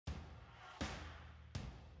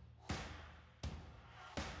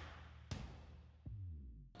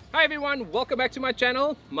Hi everyone, welcome back to my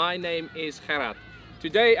channel. My name is Gerard.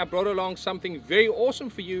 Today I brought along something very awesome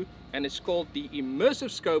for you, and it's called the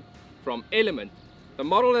Immersive Scope from Element. The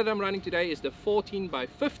model that I'm running today is the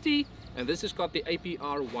 14x50, and this has got the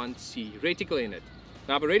APR-1C reticle in it.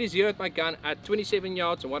 Now I've already zeroed my gun at 27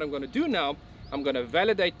 yards, and what I'm going to do now, I'm going to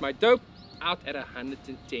validate my dope out at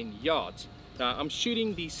 110 yards. Now I'm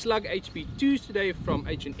shooting the slug HP2s today from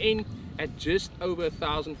H&N at just over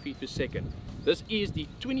 1,000 feet per second. This is the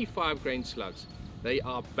 25 grain slugs. They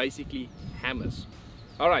are basically hammers.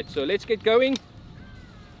 Alright, so let's get going.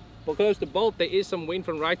 We'll close the bolt. There is some wind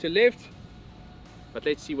from right to left, but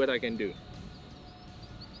let's see what I can do.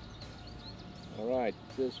 Alright,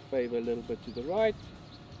 just favor a little bit to the right.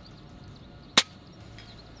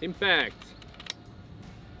 Impact.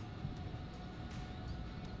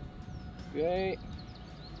 Okay.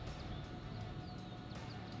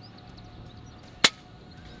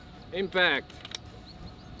 Impact.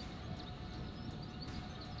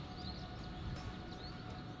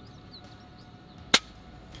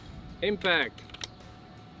 Impact.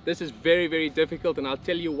 This is very difficult, and I'll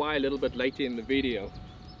tell you why a little bit later in the video.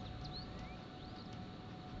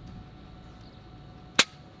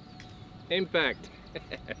 Impact.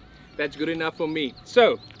 That's good enough for me.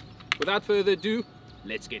 So, without further ado,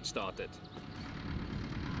 let's get started.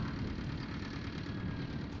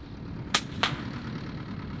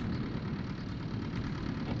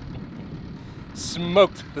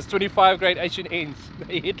 Smoked. This 25 grade H&Ns,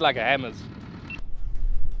 they hit like hammers.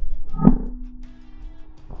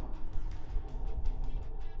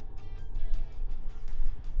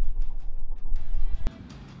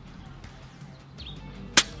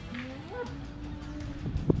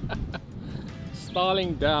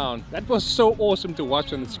 Starling down. That was so awesome to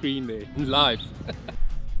watch on the screen there, live.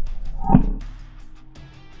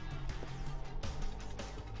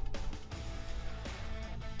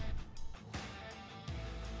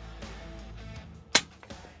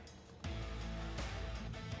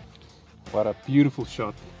 What a beautiful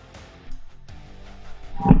shot.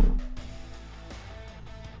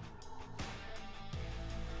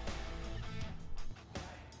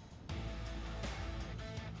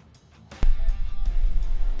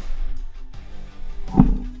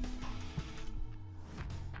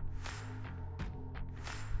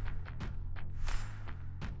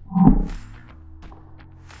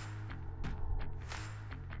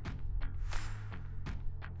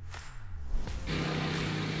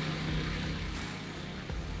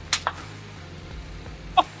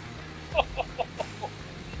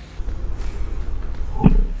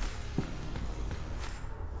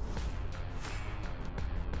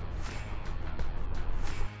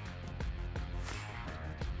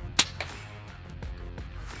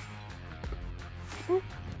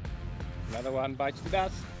 Another one bites the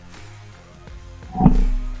dust.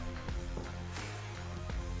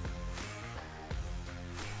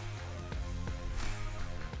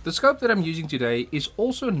 The scope that I'm using today is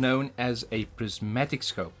also known as a prismatic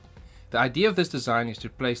scope. The idea of this design is to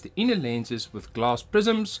replace the inner lenses with glass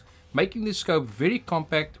prisms, making the scope very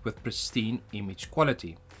compact with pristine image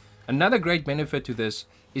quality. Another great benefit to this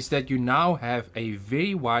is that you now have a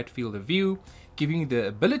very wide field of view, giving you the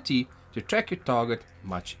ability to track your target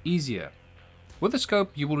much easier. With the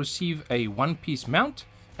scope, you will receive a one-piece mount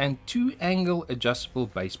and 2 angle adjustable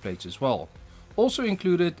base plates as well. Also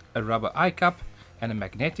included a rubber eye cup and a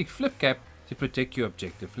magnetic flip cap to protect your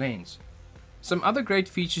objective lens. Some other great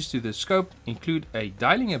features to the scope include a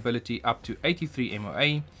dialing ability up to 83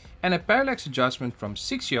 MOA and a parallax adjustment from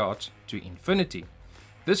 6 yards to infinity.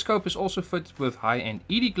 This scope is also fitted with high-end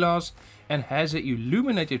ED glass and has an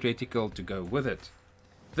illuminated reticle to go with it.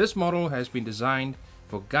 This model has been designed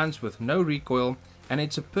for guns with no recoil, and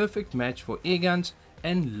it's a perfect match for air guns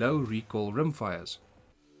and low recoil rimfires.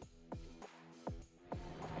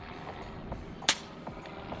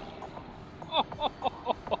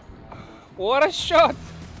 What a shot!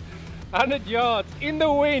 100 yards in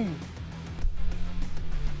the wind.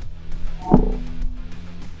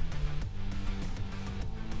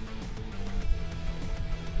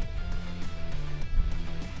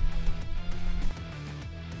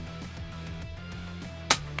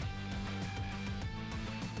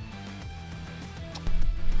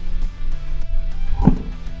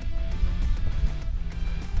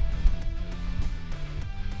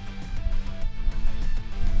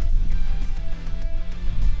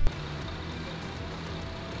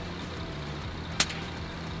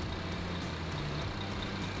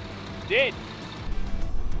 Dead.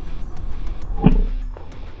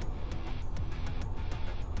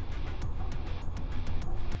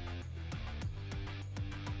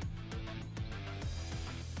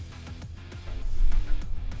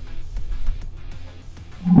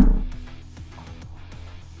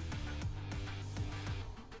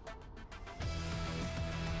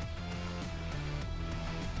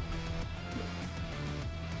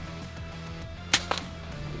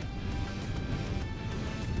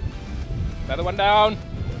 Another one down.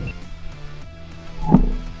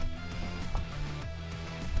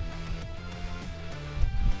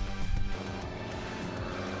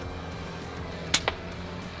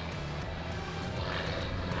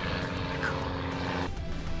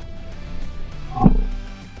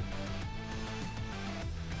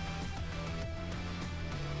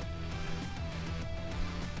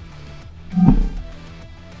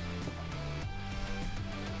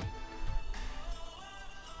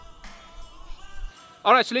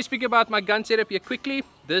 Alright, so let's speak about my gun setup here quickly.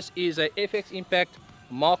 This is a FX Impact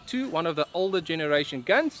Mark II, one of the older generation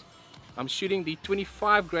guns. I'm shooting the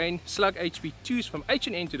 25 grain slug HP2s from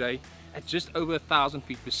H&N today at just over 1,000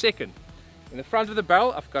 feet per second. In the front of the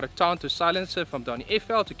barrel, I've got a Tanto silencer from Donny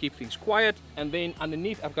FL to keep things quiet. And then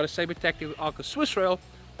underneath, I've got a Saber Tactical Arca Swiss rail,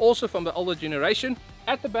 also from the older generation.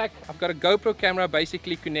 At the back, I've got a GoPro camera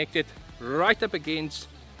basically connected right up against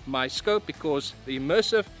my scope because the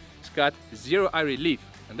Immersive has got zero eye relief,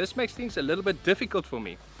 and this makes things a little bit difficult for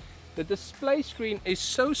me. The display screen is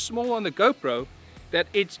so small on the GoPro that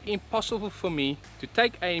it's impossible for me to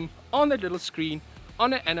take aim on that little screen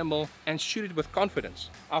on an animal and shoot it with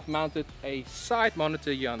confidence. I've mounted a side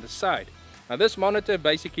monitor here on the side. Now this monitor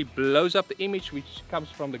basically blows up the image which comes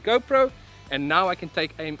from the GoPro, and now I can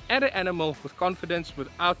take aim at an animal with confidence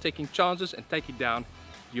without taking chances and take it down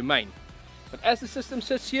humane. But as the system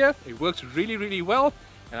sits here, it works really well,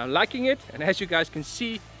 and I'm liking it, and as you guys can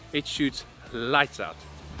see, it shoots lights out.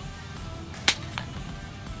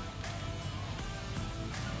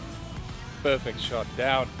 Perfect shot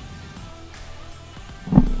down.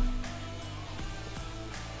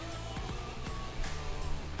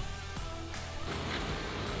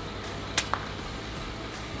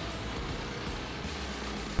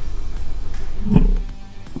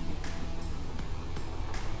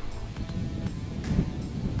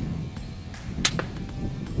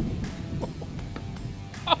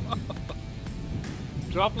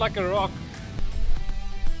 Drop like a rock.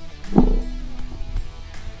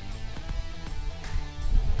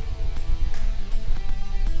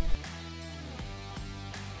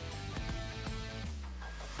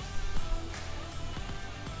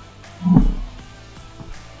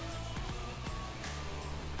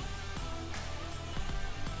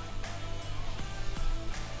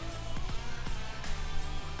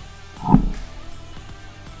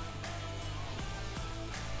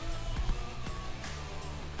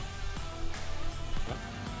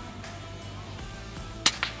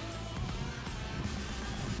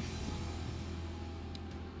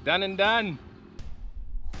 Done and done.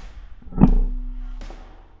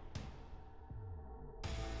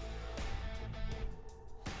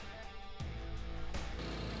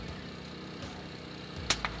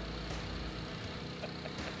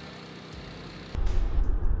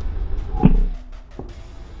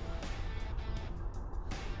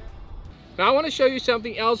 Now I want to show you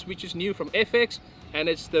something else which is new from FX, and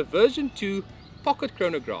it's the version 2 pocket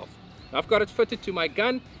chronograph. Now, I've got it fitted to my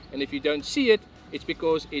gun, and if you don't see it, it's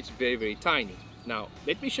because it's very tiny. Now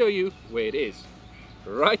let me show you where it is.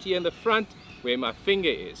 Right here in the front where my finger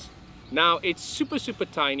is. Now it's super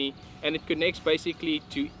tiny, and it connects basically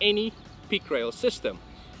to any peak rail system.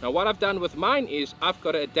 Now what I've done with mine is I've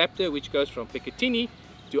got an adapter which goes from Picatinny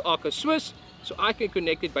to Arca Swiss, so I can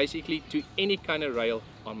connect it basically to any kind of rail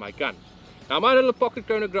on my gun. Now my little pocket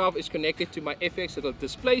chronograph is connected to my FX little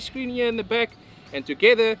display screen here in the back, and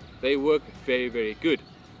together they work very good.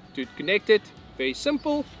 To connect it, very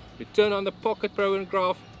simple. You turn on the pocket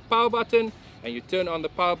chronograph power button, and you turn on the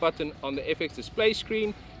power button on the FX display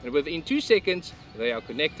screen, and within 2 seconds they are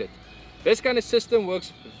connected. This kind of system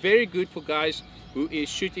works very good for guys who is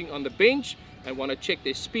shooting on the bench and want to check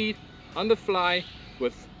their speed on the fly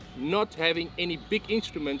with not having any big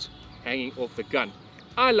instruments hanging off the gun.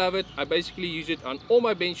 I love it. I basically use it on all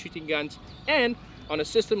my bench shooting guns and on a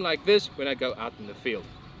system like this when I go out in the field.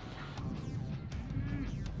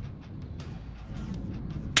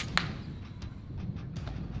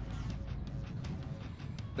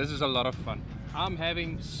 This is a lot of fun. I'm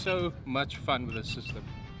having so much fun with this system.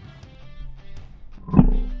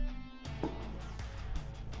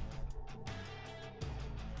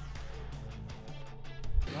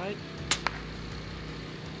 Right?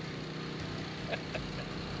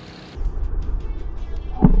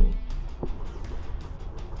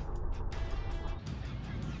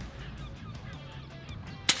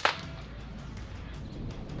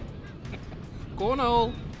 Corner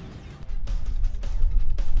hole.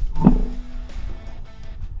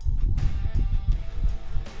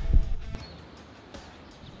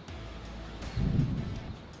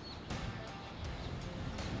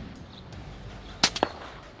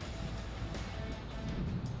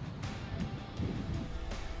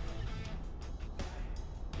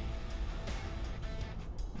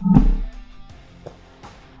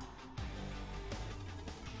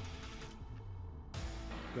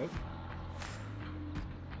 go.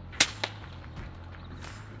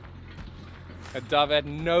 A dove had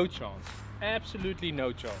no chance, absolutely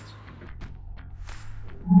no chance.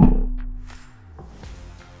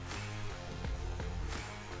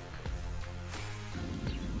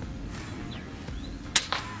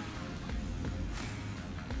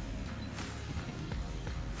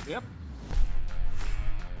 Yep.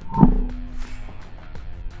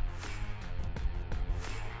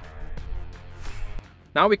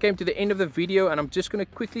 Now we came to the end of the video, and I'm just going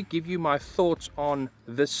to quickly give you my thoughts on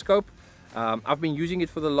this scope. I've been using it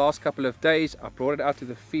for the last couple of days. I brought it out to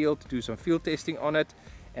the field to do some field testing on it,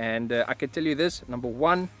 and I can tell you this: number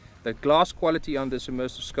one, the glass quality on this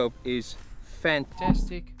immersive scope is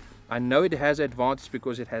fantastic. I know it has advantage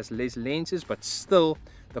because it has less lenses, but still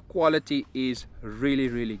the quality is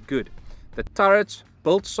really good. The turrets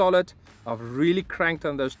built solid. I've really cranked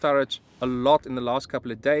on those turrets a lot in the last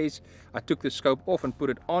couple of days. I took the scope off and put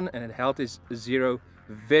it on, and it held its zero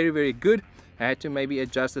very good. I had to maybe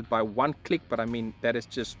adjust it by 1 click, but I mean that is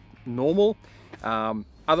just normal.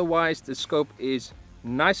 Otherwise the scope is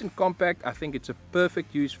nice and compact. I think it's a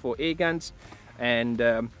perfect use for air guns, and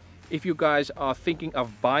if you guys are thinking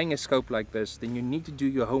of buying a scope like this, then you need to do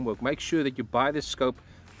your homework. Make sure that you buy this scope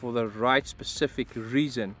for the right specific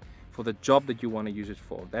reason, for the job that you want to use it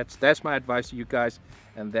for. That's my advice to you guys,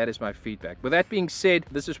 and that is my feedback. With that being said,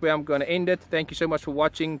 this is where I'm going to end it. Thank you so much for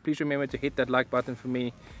watching. Please remember to hit that like button for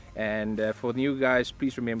me, and for the new guys,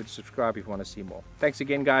 please remember to subscribe if you want to see more. Thanks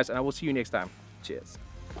again, guys, and I will see you next time. Cheers.